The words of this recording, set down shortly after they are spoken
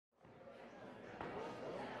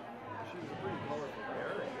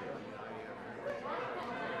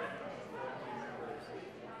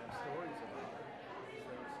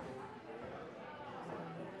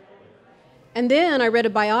And then I read a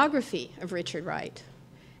biography of Richard Wright.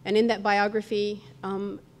 And in that biography,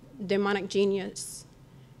 Demonic Genius,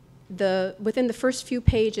 within the first few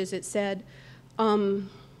pages it said, and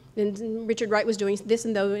Richard Wright was doing this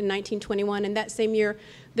and though in 1921, and that same year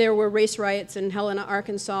there were race riots in Helena,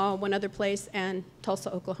 Arkansas, one other place, and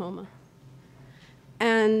Tulsa, Oklahoma.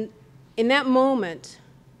 And in that moment,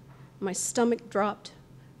 my stomach dropped,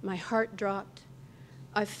 my heart dropped.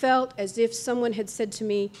 I felt as if someone had said to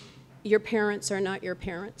me, your parents are not your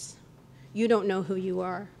parents. You don't know who you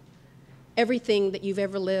are. Everything that you've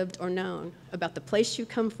ever lived or known about the place you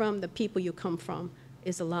come from, the people you come from,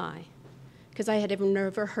 is a lie. Because I had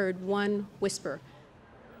never heard one whisper